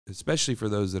especially for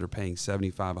those that are paying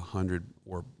 75, 100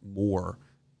 or more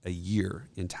a year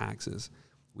in taxes.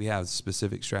 We have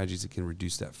specific strategies that can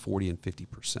reduce that 40 and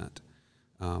 50%.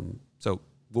 So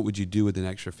what would you do with an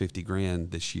extra 50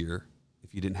 grand this year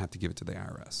if you didn't have to give it to the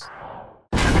IRS?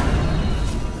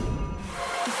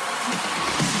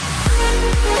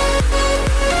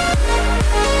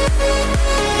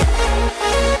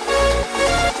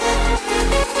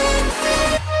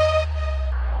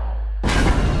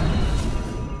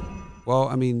 Well,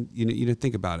 I mean, you know,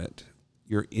 think about it.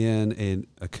 You're in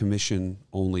a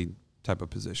commission-only type of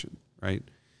position, right?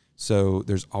 So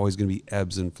there's always going to be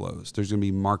ebbs and flows. There's going to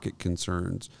be market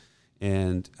concerns.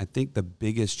 And I think the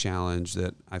biggest challenge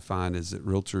that I find is that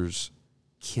realtors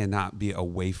cannot be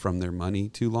away from their money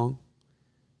too long,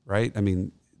 right? I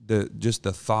mean, just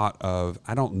the thought of,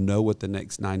 I don't know what the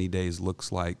next 90 days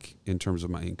looks like in terms of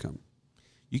my income.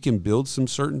 You can build some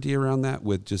certainty around that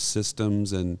with just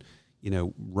systems and, you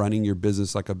know, running your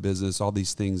business like a business, all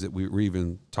these things that we're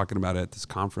even talking about at this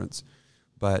conference.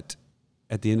 But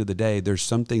at the end of the day, there's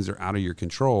some things that are out of your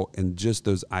control, and just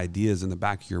those ideas in the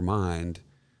back of your mind,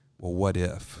 well, what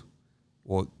if?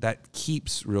 Well, that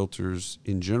keeps realtors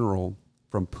in general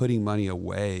from putting money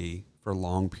away for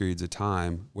long periods of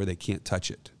time where they can't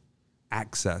touch it.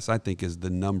 Access, I think, is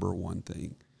the number one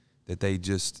thing that they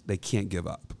can't give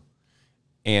up.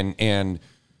 And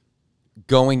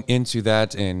going into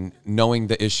that and knowing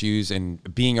the issues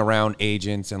and being around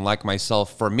agents, and like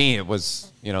myself, for me, it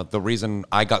was, you know, the reason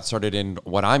I got started in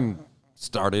what I'm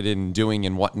started in doing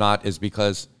and whatnot is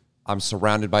because I'm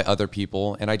surrounded by other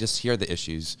people and I just hear the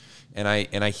issues and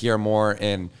I hear more,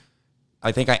 and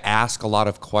I think I ask a lot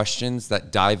of questions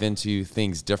that dive into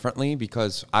things differently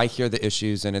because I hear the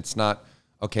issues and it's not,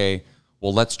 okay,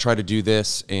 well, let's try to do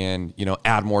this and, you know,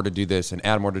 add more to do this and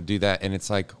add more to do that. And it's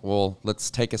like, well,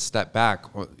 let's take a step back.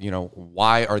 You know,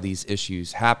 why are these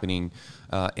issues happening?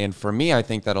 And for me, I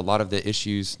think that a lot of the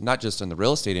issues, not just in the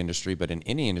real estate industry, but in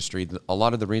any industry, a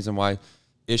lot of the reason why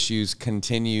issues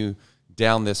continue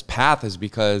down this path is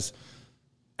because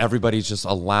everybody's just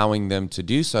allowing them to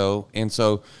do so. And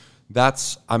so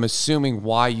that's, I'm assuming,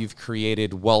 why you've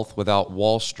created Wealth Without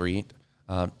Wall Street,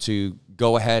 to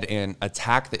go ahead and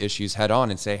attack the issues head on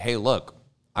and say, hey, look,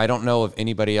 I don't know of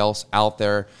anybody else out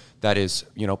there that is,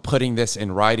 you know, putting this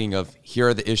in writing of, here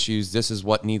are the issues, this is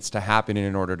what needs to happen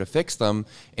in order to fix them.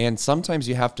 And sometimes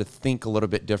you have to think a little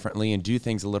bit differently and do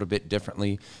things a little bit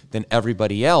differently than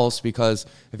everybody else, because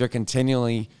if you're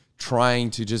continually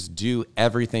trying to just do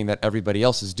everything that everybody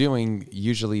else is doing,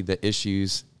 usually the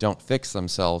issues don't fix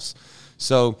themselves.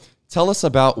 So tell us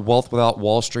about Wealth Without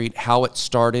Wall Street, how it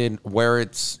started, where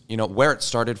it's, you know, where it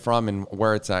started from and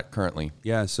where it's at currently.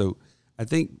 Yeah. So I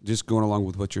think just going along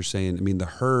with what you're saying, I mean, the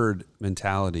herd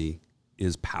mentality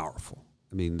is powerful.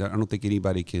 I mean, I don't think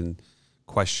anybody can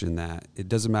question that. It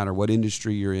doesn't matter what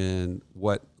industry you're in,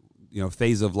 what, you know,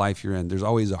 phase of life you're in. There's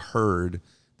always a herd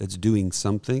that's doing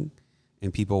something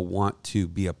and people want to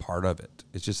be a part of it.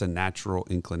 It's just a natural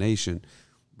inclination.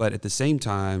 But at the same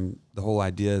time, the whole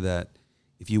idea that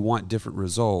if you want different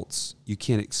results, you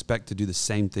can't expect to do the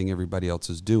same thing everybody else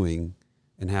is doing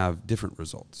and have different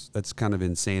results. That's kind of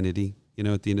insanity, you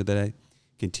know, at the end of the day.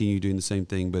 Continue doing the same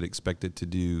thing, but expect it to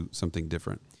do something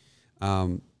different.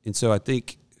 And so I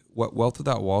think what Wealth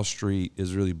Without Wall Street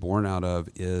is really born out of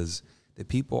is that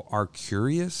people are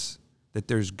curious that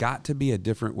there's got to be a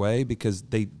different way, because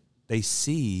they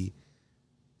see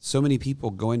so many people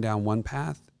going down one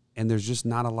path and there's just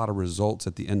not a lot of results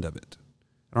at the end of it.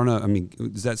 I don't know. I mean,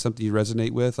 is that something you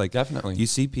resonate with? Like, definitely. You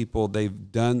see people, they've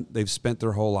spent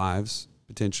their whole lives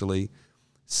potentially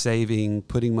saving,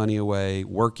 putting money away,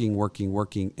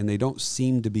 working, and they don't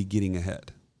seem to be getting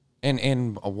ahead.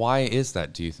 And why is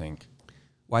that, do you think?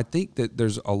 Well, I think that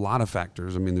there's a lot of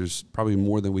factors. I mean, there's probably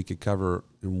more than we could cover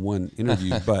in one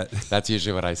interview, but that's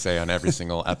usually what I say on every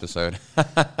single episode.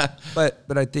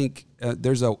 But I think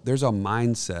there's a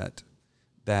mindset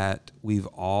that we've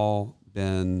all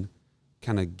been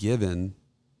kind of given,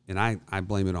 and I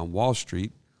blame it on Wall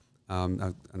Street. I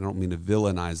don't mean to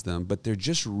villainize them, but they're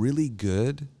just really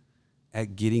good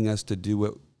at getting us to do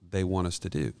what they want us to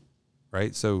do,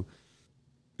 right? So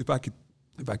if I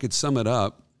could sum it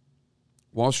up,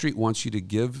 Wall Street wants you to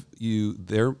give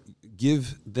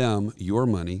them your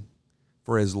money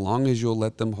for as long as you'll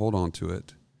let them hold on to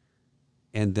it,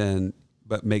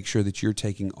 but make sure that you're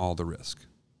taking all the risk.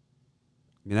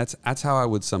 I mean, that's how I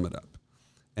would sum it up.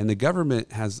 And the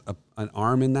government has an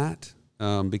arm in that,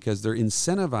 because they're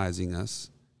incentivizing us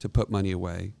to put money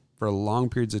away for long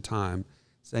periods of time,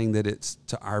 saying that it's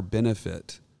to our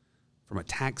benefit from a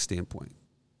tax standpoint.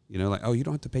 You know, like, oh, you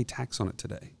don't have to pay tax on it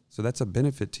today, so that's a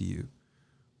benefit to you.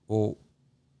 Well,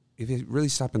 if you really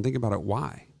stop and think about it,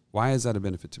 why? Why is that a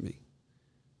benefit to me?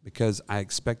 Because I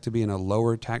expect to be in a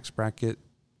lower tax bracket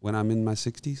when I'm in my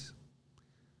 60s.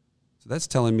 So that's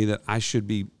telling me that I should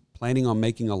be planning on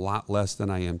making a lot less than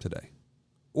I am today,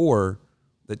 or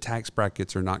the tax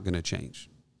brackets are not going to change.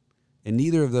 And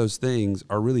neither of those things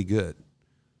are really good,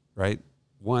 right?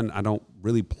 One, I don't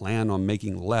really plan on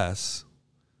making less.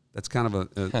 That's kind of a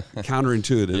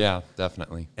counterintuitive. Yeah,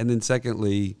 definitely. And then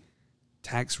secondly,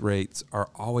 tax rates are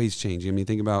always changing. I mean,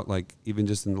 think about like even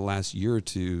just in the last year or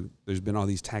two, there's been all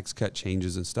these tax cut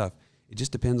changes and stuff. It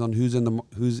just depends on who's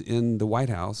in the White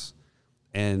House,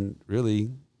 and really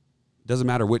doesn't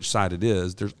matter which side it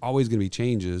is. There's always going to be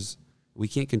changes. We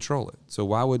can't control it. So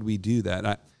why would we do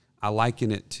that? I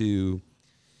liken it to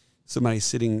somebody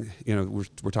sitting. You know,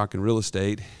 we're talking real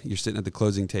estate. You're sitting at the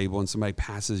closing table, and somebody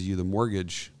passes you the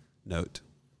mortgage note.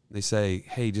 They say,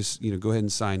 "Hey, just go ahead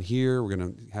and sign here. We're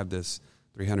going to have this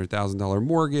 $300,000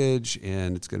 mortgage,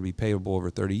 and it's going to be payable over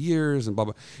 30 years, and blah,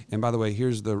 blah. And by the way,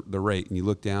 here's the rate." And you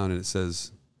look down, and it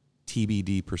says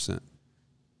TBD percent.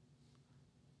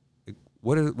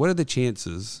 What are the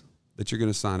chances that you're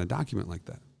going to sign a document like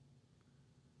that?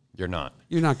 You're not.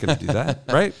 You're not going to do that,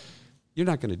 right? You're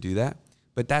not going to do that.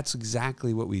 But that's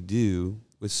exactly what we do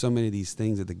with so many of these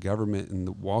things that the government and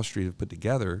the Wall Street have put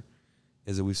together,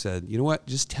 is that we've said, you know what,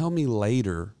 just tell me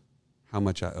later how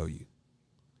much I owe you.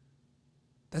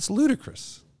 That's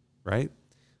ludicrous, right?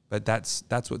 But that's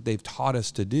what they've taught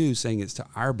us to do, saying it's to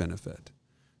our benefit.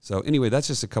 So anyway, that's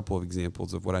just a couple of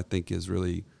examples of what I think is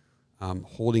really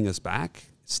holding us back,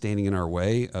 standing in our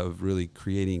way of really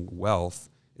creating wealth,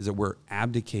 is that we're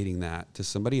abdicating that to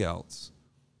somebody else,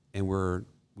 and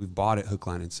we've bought it hook,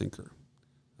 line, and sinker.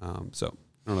 So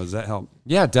I don't know, does that help?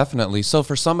 Yeah, definitely. So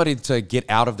for somebody to get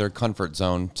out of their comfort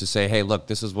zone, to say, hey, look,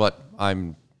 this is what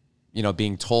I'm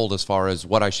being told as far as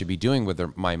what I should be doing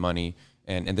with my money,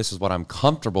 and this is what I'm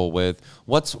comfortable with.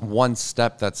 What's one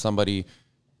step that somebody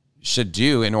should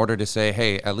do in order to say,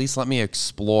 hey, at least let me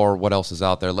explore what else is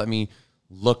out there. Let me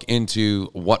look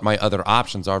into what my other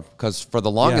options are, because for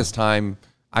the longest time,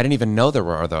 I didn't even know there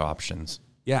were other options.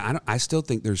 Yeah, I still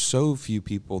think there's so few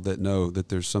people that know that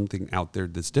there's something out there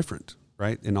that's different,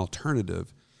 right? An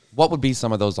alternative. What would be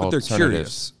some of those alternatives? They're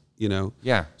curious,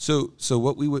 Yeah. So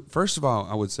what we would, first of all,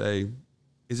 I would say,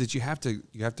 is that you have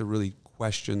to really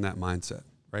question that mindset,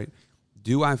 right?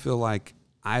 Do I feel like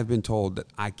I've been told that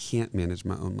I can't manage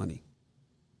my own money,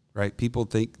 right? People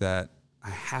think that I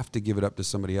have to give it up to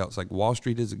somebody else. Like Wall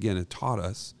Street has taught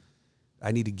us,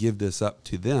 I need to give this up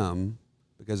to them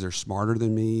because they're smarter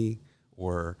than me,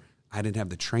 or I didn't have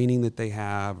the training that they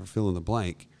have, or fill in the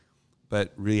blank.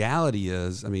 But reality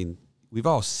is, I mean, we've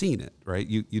all seen it, right?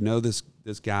 You know this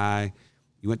guy,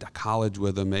 you went to college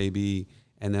with him maybe,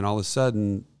 and then all of a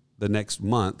sudden the next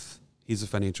month he's a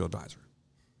financial advisor.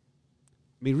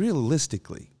 I mean,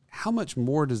 realistically, how much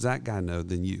more does that guy know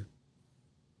than you?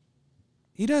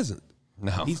 He doesn't.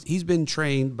 No. He's been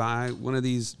trained by one of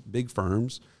these big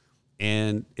firms,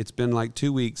 and it's been like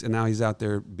 2 weeks, and now he's out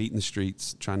there beating the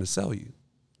streets trying to sell you.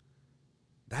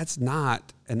 That's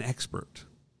not an expert.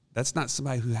 That's not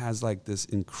somebody who has like this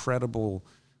incredible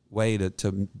way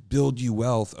to build you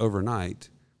wealth overnight.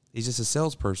 He's just a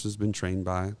salesperson who's been trained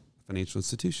by a financial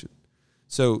institution.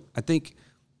 So I think,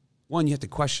 one, you have to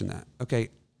question that. Okay,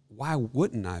 why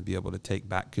wouldn't I be able to take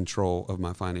back control of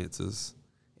my finances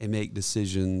and make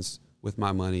decisions with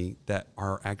my money that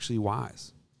are actually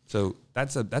wise? So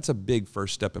that's a big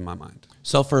first step in my mind.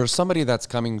 So for somebody that's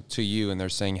coming to you and they're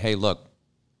saying, hey, look,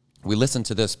 we listened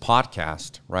to this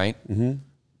podcast, right?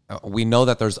 Mm-hmm. We know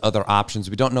that there's other options.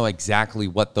 We don't know exactly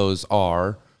what those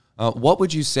are. What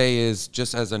would you say is,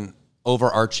 just as an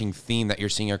overarching theme that you're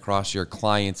seeing across your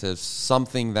clients, is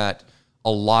something that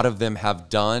a lot of them have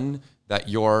done that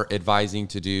you're advising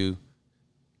to do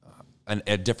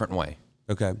a different way?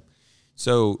 Okay.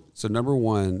 So number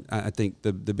one, I think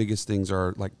the biggest things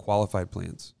are like qualified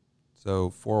plans.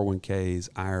 So 401ks,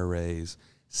 IRAs,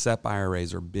 SEP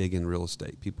IRAs are big in real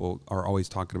estate. People are always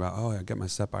talking about, oh, I got my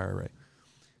SEP IRA,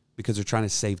 because they're trying to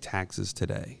save taxes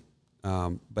today.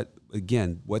 But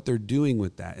again, what they're doing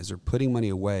with that is they're putting money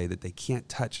away that they can't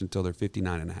touch until they're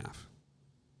 59 and a half.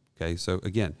 Okay. So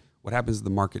again, what happens if the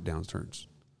market downturns?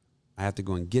 I have to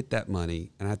go and get that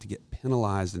money, and I have to get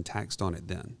penalized and taxed on it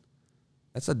then.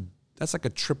 That's like a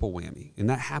triple whammy. And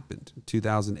that happened in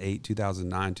 2008,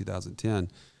 2009,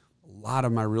 2010. A lot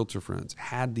of my realtor friends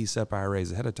had these SEP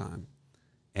IRAs ahead of time,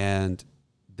 and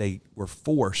they were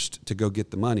forced to go get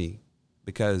the money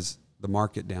because the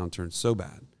market downturned so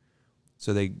bad.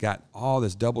 So they got all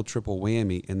this double, triple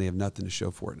whammy, and they have nothing to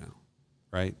show for it now,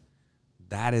 right?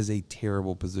 That is a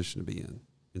terrible position to be in.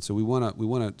 And so we want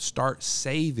to start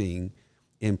saving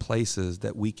in places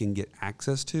that we can get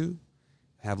access to,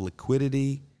 have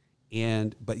liquidity,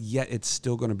 but yet it's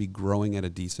still going to be growing at a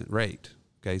decent rate.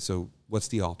 Okay, so what's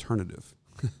the alternative?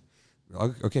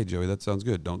 Okay, Joey, that sounds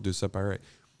good. Don't do SEP IRA.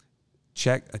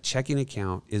 A checking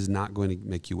account is not going to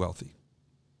make you wealthy.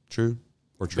 True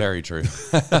or true? Very true.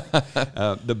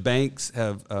 The banks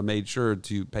have made sure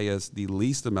to pay us the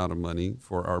least amount of money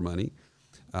for our money.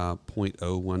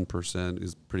 0.01%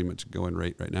 is pretty much going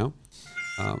rate right now.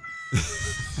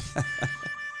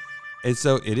 And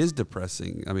so it is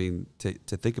depressing, I mean,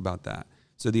 to think about that.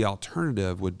 So the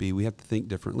alternative would be we have to think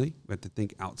differently. We have to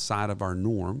think outside of our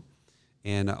norm.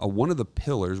 And one of the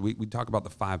pillars, we talk about the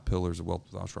 5 pillars of Wealth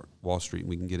Without Wall Street, and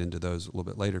we can get into those a little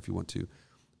bit later if you want to.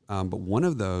 But one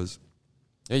of those...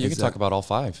 Yeah, you can talk about all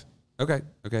 5. Okay.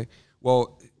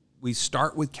 Well, we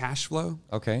start with cash flow.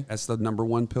 Okay. That's the number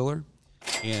 1 pillar.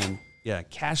 And yeah,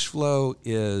 cash flow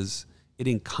it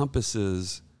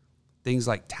encompasses things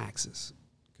like taxes.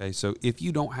 Okay, so if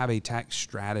you don't have a tax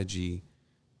strategy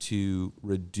to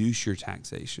reduce your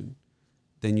taxation,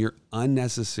 then you're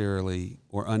unnecessarily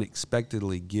or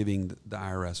unexpectedly giving the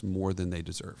IRS more than they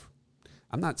deserve.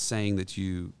 I'm not saying that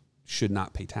you should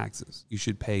not pay taxes. You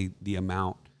should pay the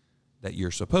amount that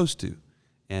you're supposed to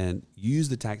and use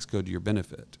the tax code to your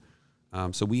benefit.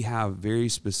 So we have very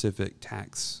specific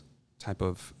tax type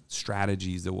of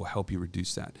strategies that will help you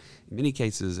reduce that. In many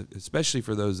cases, especially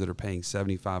for those that are paying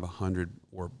 75, 100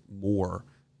 or more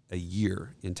a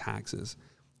year in taxes,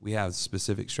 we have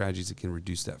specific strategies that can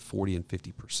reduce that 40 and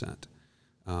 50%.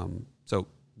 So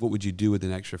what would you do with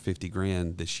an extra 50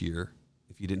 grand this year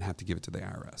if you didn't have to give it to the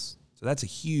IRS? So that's a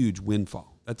huge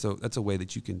windfall. That's a way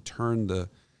that you can turn the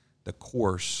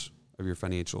course of your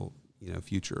financial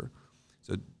future.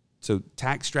 So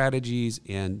tax strategies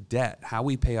and debt, how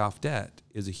we pay off debt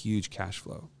is a huge cash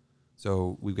flow.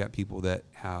 So we've got people that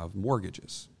have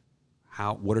mortgages.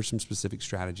 What are some specific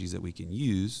strategies that we can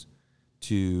use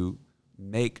to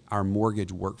make our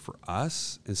mortgage work for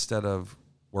us instead of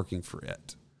working for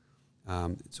it?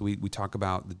 So we talk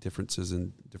about the differences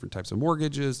in different types of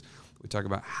mortgages. We talk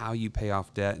about how you pay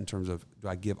off debt in terms of, do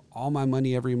I give all my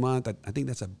money every month? I think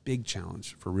that's a big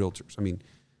challenge for realtors. I mean,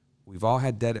 we've all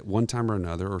had debt at one time or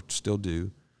another, or still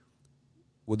do.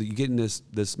 Well, you get in this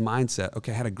mindset,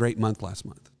 okay, I had a great month last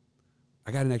month.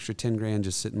 I got an extra 10 grand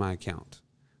just sitting in my account.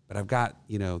 But I've got,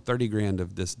 30 grand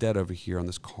of this debt over here on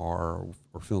this car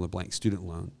or fill in the blank student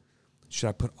loan. Should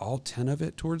I put all 10 of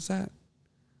it towards that?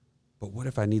 But what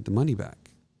if I need the money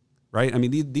back? Right? I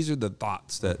mean, these are the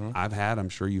thoughts that I've had, I'm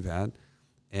sure you've had.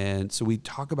 And so we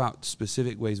talk about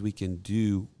specific ways we can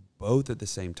do both at the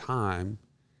same time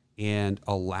and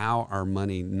allow our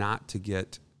money not to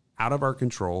get out of our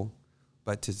control,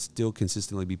 but to still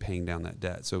consistently be paying down that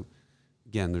debt. So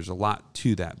again, there's a lot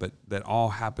to that, but that all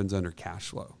happens under cash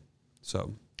flow.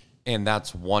 So, and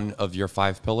that's one of your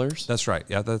 5 pillars? That's right.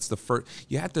 Yeah, that's the first.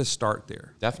 You have to start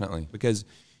there. Definitely. Because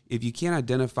if you can't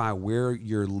identify where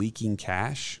you're leaking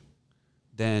cash,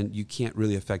 then you can't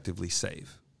really effectively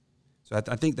save. So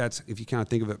I think that's, if you kind of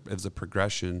think of it as a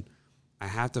progression, I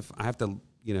have to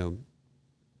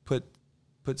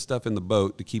put stuff in the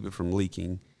boat to keep it from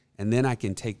leaking, and then I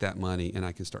can take that money and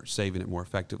I can start saving it more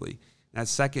effectively. That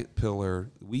second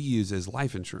pillar we use is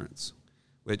life insurance,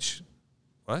 which,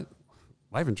 what?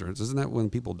 Life insurance, isn't that when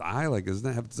people die? Like,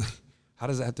 how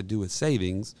does that have to do with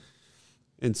savings?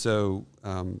 And so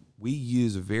we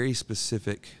use very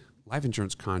specific life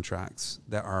insurance contracts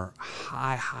that are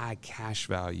high cash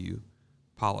value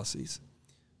policies.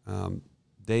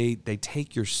 They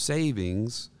take your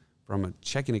savings from a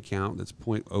checking account that's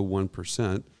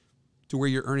 0.01% to where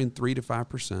you're earning 3 to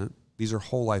 5%. These are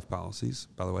whole life policies,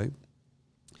 by the way.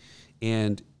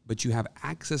 But you have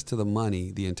access to the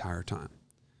money the entire time.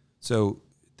 So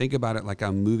think about it like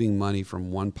I'm moving money from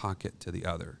one pocket to the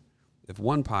other. If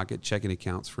one pocket, checking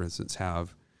accounts, for instance,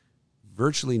 have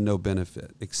virtually no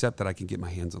benefit except that I can get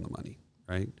my hands on the money,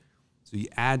 right? So you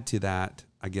add to that,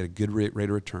 I get a good rate of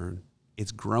return.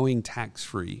 It's growing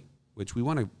tax-free, which we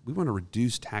want to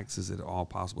reduce taxes at all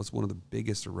possible. It's one of the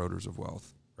biggest eroders of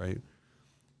wealth, right?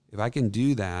 If I can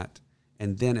do that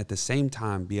and then at the same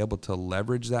time be able to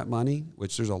leverage that money,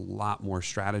 which there's a lot more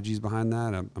strategies behind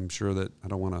that. I'm sure that I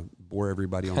don't want to bore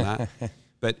everybody on that.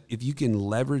 But if you can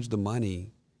leverage the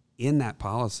money in that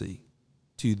policy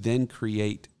to then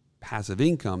create passive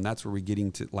income, that's where we're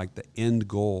getting to, like, the end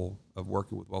goal of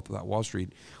working with Wealth Without Wall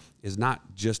Street is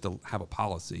not just to have a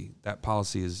policy. That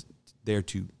policy is there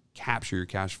to capture your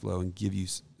cash flow and give you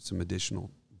some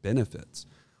additional benefits.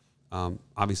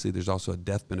 Obviously, there's also a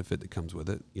death benefit that comes with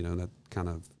it. That kind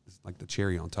of is like the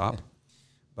cherry on top.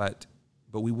 But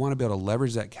But we want to be able to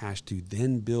leverage that cash to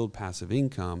then build passive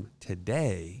income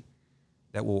today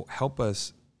that will help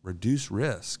us reduce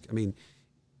risk. I mean,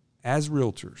 as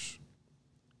realtors,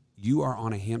 you are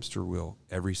on a hamster wheel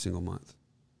every single month,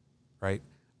 right?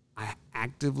 I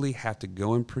actively have to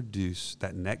go and produce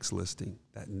that next listing,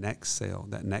 that next sale,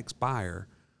 that next buyer,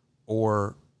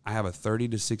 or I have a 30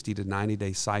 to 60 to 90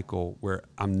 day cycle where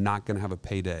I'm not going to have a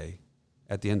payday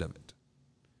at the end of it.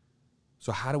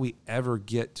 So how do we ever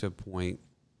get to a point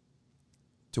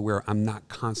to where I'm not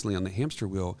constantly on the hamster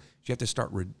wheel? You have to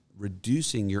start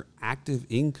reducing your active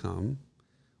income,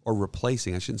 or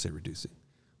replacing, I shouldn't say reducing,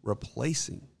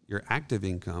 replacing your active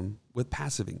income with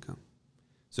passive income.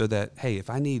 So that, hey, if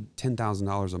I need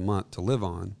 $10,000 a month to live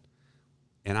on,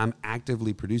 and I'm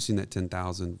actively producing that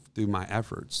 $10,000 through my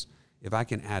efforts, if I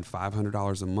can add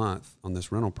 $500 a month on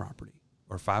this rental property,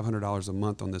 or $500 a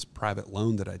month on this private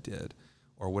loan that I did,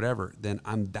 or whatever, then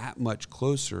I'm that much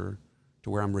closer to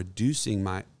where I'm reducing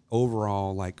my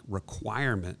overall like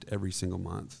requirement every single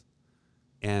month,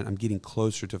 and I'm getting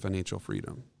closer to financial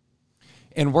freedom.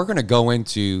 And we're going to go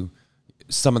into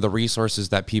some of the resources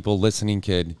that people listening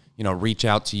could, reach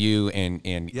out to you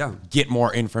and get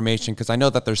more information. Because I know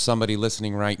that there's somebody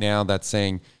listening right now that's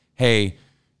saying, hey,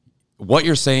 what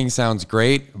you're saying sounds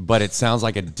great, but it sounds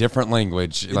like a different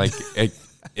language. Like,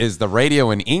 is the radio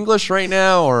in English right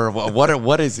now, or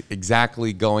what is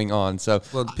exactly going on? So,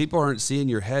 well, people aren't seeing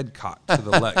your head cocked to the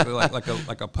left,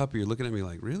 like a puppy. You're looking at me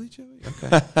like, really, Joey?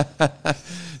 Okay.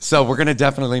 So we're going to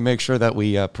definitely make sure that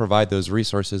we provide those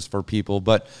resources for people.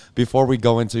 But before we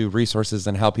go into resources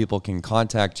and how people can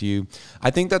contact you, I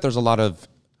think that there's a lot of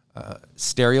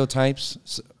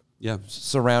stereotypes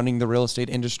surrounding the real estate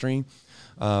industry,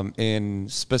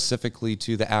 and specifically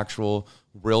to the actual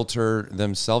realtor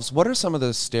themselves. What are some of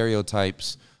the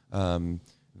stereotypes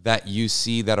that you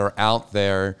see that are out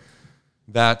there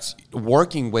that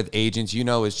working with agents,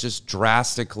 is just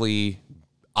drastically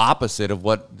opposite of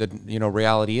what the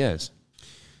reality is?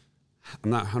 I'm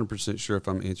not 100% sure if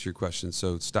I'm answering your question,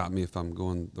 so stop me if I'm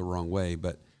going the wrong way.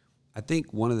 But I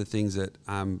think one of the things that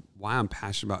why I'm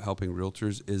passionate about helping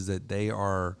realtors is that they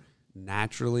are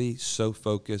naturally so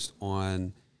focused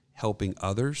on helping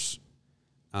others.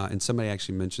 And somebody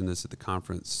actually mentioned this at the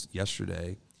conference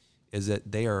yesterday, is that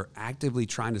they are actively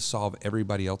trying to solve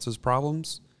everybody else's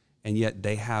problems, and yet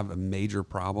they have a major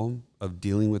problem of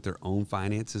dealing with their own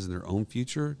finances and their own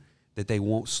future that they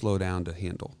won't slow down to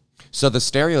handle. So the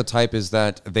stereotype is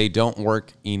that they don't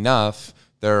work enough.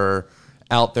 They're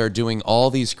out there doing all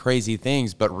these crazy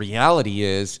things, but reality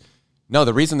is, no,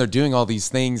 the reason they're doing all these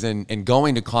things and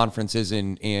going to conferences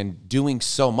and doing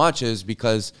so much is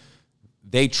because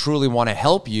they truly want to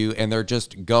help you, and they're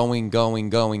just going.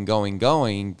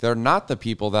 They're not the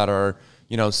people that are,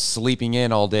 sleeping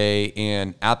in all day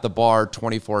and at the bar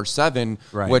 24/7,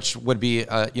 right, which would be,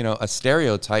 a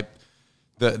stereotype.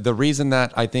 The reason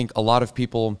that I think a lot of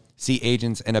people see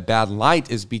agents in a bad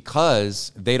light is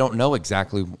because they don't know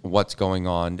exactly what's going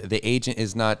on. The agent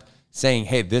is not saying,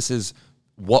 hey, this is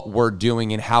what we're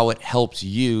doing and how it helps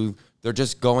you. They're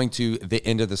just going to the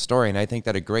end of the story. And I think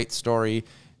that a great story,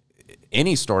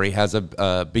 any story, has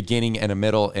a beginning and a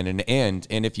middle and an end.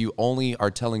 And if you only are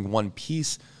telling one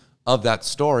piece of that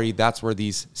story, that's where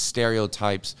these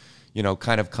stereotypes,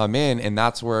 kind of come in. And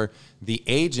that's where the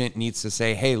agent needs to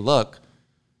say, hey, look,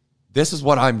 this is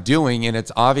what I'm doing, and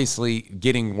it's obviously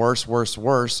getting worse.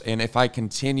 And if I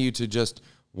continue to just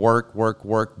work,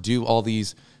 do all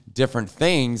these different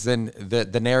things, then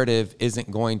the narrative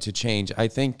isn't going to change. I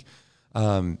think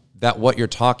that what you're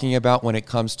talking about when it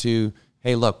comes to,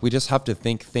 hey, look, we just have to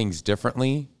think things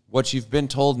differently. What you've been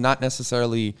told not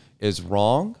necessarily is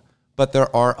wrong, but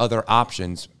there are other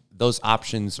options. Those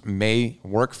options may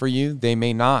work for you. They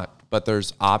may not, but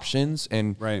there's options,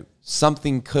 and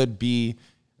something could be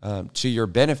to your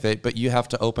benefit, but you have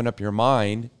to open up your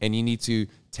mind and you need to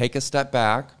take a step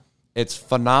back. It's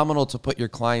phenomenal to put your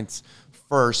clients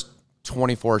first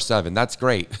 24/7. That's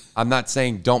great. I'm not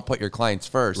saying don't put your clients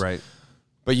first. Right.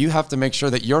 But you have to make sure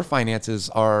that your finances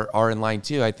are in line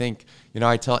too. I think,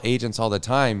 I tell agents all the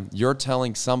time, you're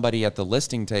telling somebody at the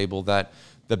listing table that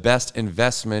the best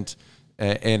investment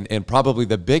and probably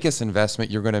the biggest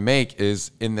investment you're going to make is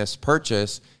in this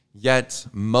purchase, yet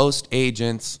most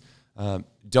agents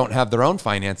don't have their own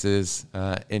finances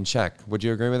in check. Would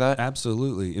you agree with that?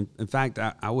 Absolutely. In fact,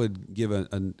 I would give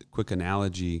a quick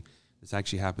analogy. This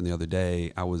actually happened the other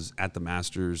day. I was at the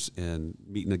Masters and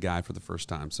meeting a guy for the first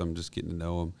time, so I'm just getting to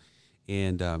know him.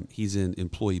 And he's in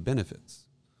employee benefits.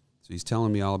 So he's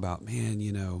telling me all about, man,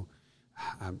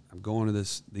 I'm going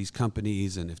to these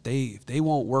companies, and if they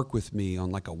won't work with me on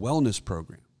like a wellness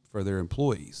program for their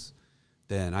employees,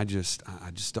 then I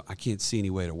can't see any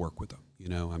way to work with them, you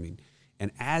know? I mean,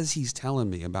 and as he's telling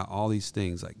me about all these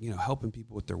things, like, you know, helping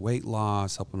people with their weight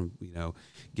loss, helping them, you know,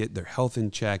 get their health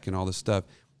in check and all this stuff,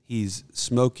 he's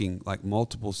smoking like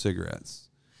multiple cigarettes,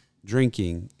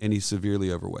 drinking, and he's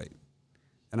severely overweight.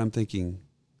 And I'm thinking,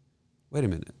 wait a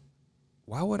minute,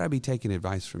 why would I be taking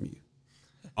advice from you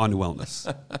on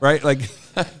wellness, right? Like,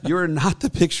 you're not the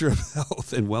picture of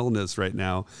health and wellness right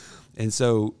now. And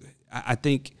so I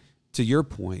think, to your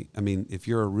point, I mean, if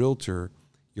you're a realtor,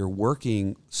 you're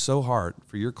working so hard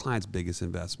for your client's biggest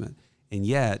investment, and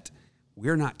yet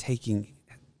we're not taking,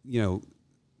 you know,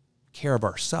 care of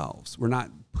ourselves. We're not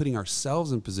putting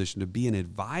ourselves in position to be an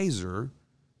advisor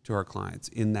to our clients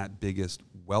in that biggest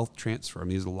wealth transfer. I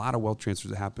mean, there's a lot of wealth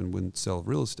transfers that happen when sell of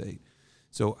real estate.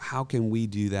 So how can we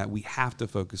do that? We have to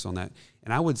focus on that.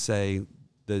 And I would say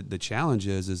the challenge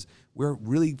is we're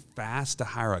really fast to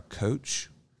hire a coach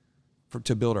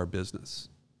to build our business,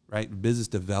 right? Business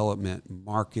development,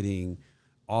 marketing,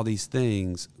 all these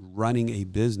things, running a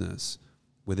business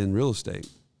within real estate.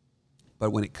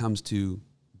 But when it comes to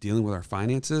dealing with our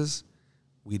finances,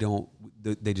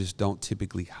 they just don't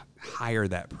typically hire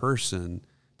that person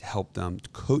to help them, to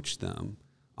coach them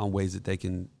on ways that they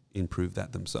can improve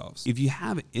that themselves. If you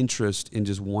have interest in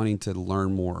just wanting to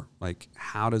learn more, like,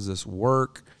 how does this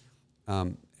work?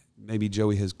 Maybe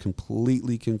Joey has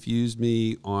completely confused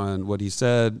me on what he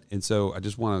said, and so I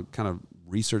just want to kind of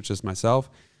research this myself.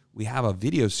 We have a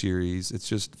video series. It's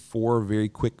just 4 very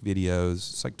quick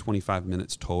videos. It's like 25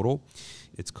 minutes total.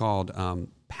 It's called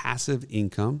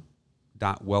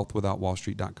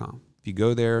passiveincome.wealthwithoutwallstreet.com. If you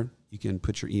go there, you can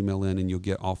put your email in and you'll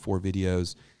get all 4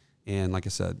 videos. And like I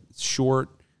said, it's short,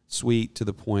 sweet, to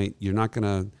the point. You're not going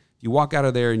to, if you walk out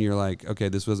of there and you're like, okay,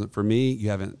 this wasn't for me,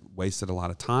 you haven't wasted a lot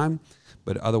of time.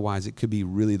 But otherwise, it could be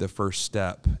really the first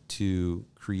step to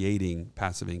creating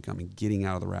passive income and getting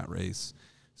out of the rat race.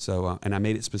 So, and I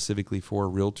made it specifically for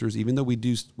realtors, even though we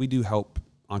do help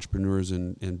entrepreneurs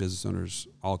and business owners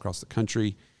all across the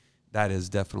country. That is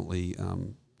definitely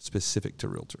specific to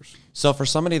realtors. So for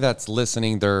somebody that's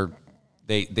listening,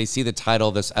 they see the title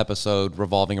of this episode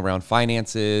revolving around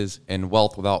finances and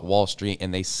wealth without Wall Street,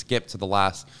 and they skip to the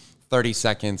last 30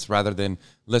 seconds rather than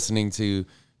listening to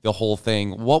the whole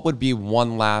thing. What would be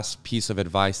one last piece of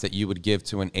advice that you would give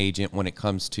to an agent when it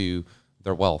comes to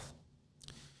their wealth?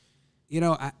 You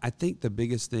know, I think the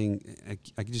biggest thing,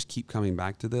 I can just keep coming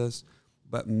back to this,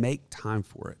 but make time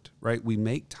for it, right? We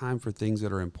make time for things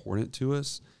that are important to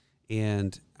us.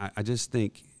 And I just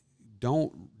think,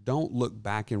 don't look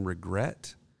back and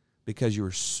regret because you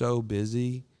were so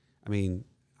busy. I mean,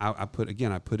 I put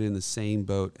it in the same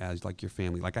boat as like your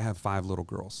family. Like, I have 5 little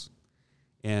girls,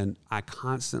 and I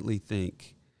constantly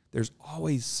think there's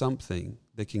always something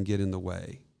that can get in the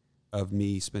way of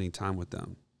me spending time with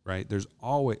them, right? There's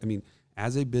always, I mean,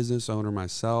 as a business owner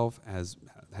myself, as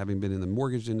having been in the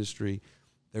mortgage industry,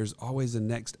 there's always the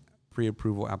next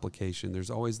pre-approval application.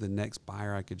 There's always the next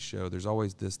buyer I could show. There's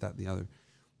always this, that, and the other.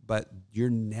 But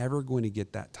you're never going to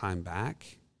get that time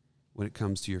back when it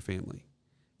comes to your family.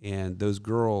 And those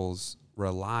girls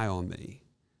rely on me,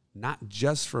 not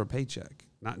just for a paycheck,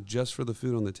 not just for the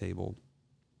food on the table,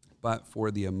 but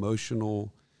for the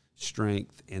emotional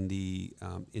strength and the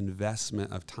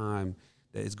investment of time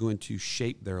that is going to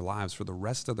shape their lives for the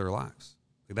rest of their lives.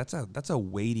 Like, that's a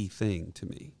weighty thing to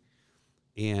me.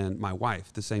 And my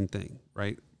wife, the same thing,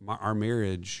 right? Our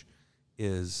marriage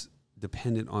is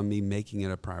dependent on me making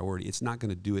it a priority. It's not going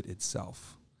to do it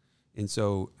itself. And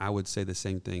so I would say the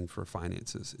same thing for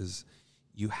finances is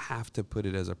you have to put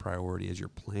it as a priority as you're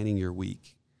planning your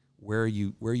week. Where are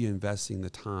you investing the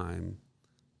time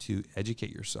to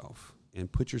educate yourself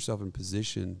and put yourself in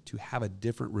position to have a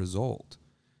different result?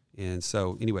 And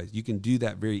so anyways, you can do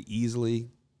that very easily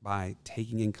by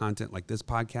taking in content like this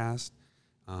podcast,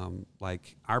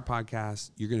 like our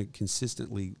podcast. You're going to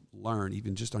consistently learn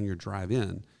even just on your drive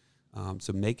in.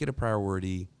 So make it a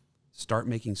priority, start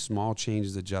making small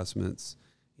changes, adjustments.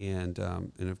 And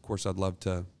of course I'd love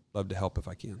to help if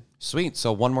I can. Sweet.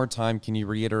 So one more time, can you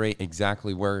reiterate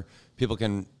exactly where people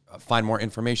can find more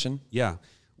information? Yeah.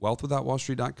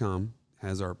 wealthwithoutwallstreet.com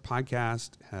has our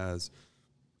podcast, has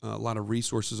a lot of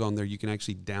resources on there. You can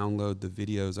actually download the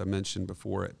videos I mentioned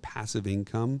before at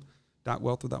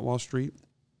passiveincome.wealthwithoutwallstreet.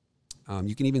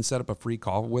 You can even set up a free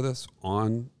call with us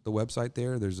on the website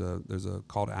there. There's a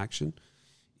call to action.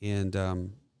 And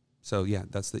so, yeah,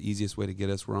 that's the easiest way to get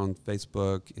us. We're on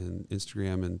Facebook and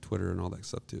Instagram and Twitter and all that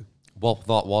stuff too. Wealth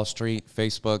Without Wall Street,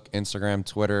 Facebook, Instagram,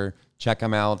 Twitter. Check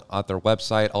them out at their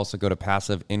website. Also go to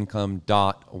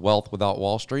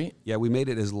passiveincome.wealthwithoutwallstreet. Yeah, we made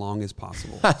it as long as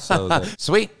possible. So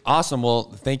Sweet. Awesome. Well,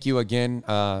 thank you again.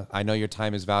 I know your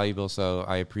time is valuable, so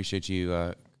I appreciate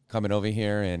you coming over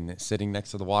here and sitting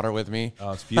next to the water with me.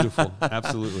 Oh, it's beautiful.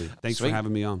 Absolutely. Thanks Sweet. for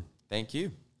having me on. Thank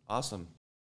you. Awesome.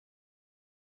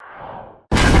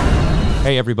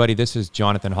 Hey everybody, this is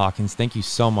Jonathan Hawkins. Thank you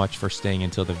so much for staying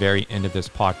until the very end of this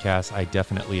podcast. I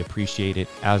definitely appreciate it.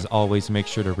 As always, make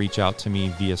sure to reach out to me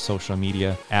via social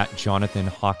media at Jonathan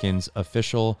Hawkins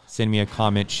Official. Send me a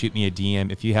comment, shoot me a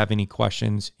DM. If you have any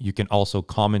questions, you can also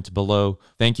comment below.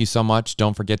 Thank you so much.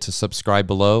 Don't forget to subscribe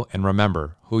below. And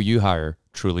remember, who you hire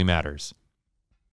truly matters.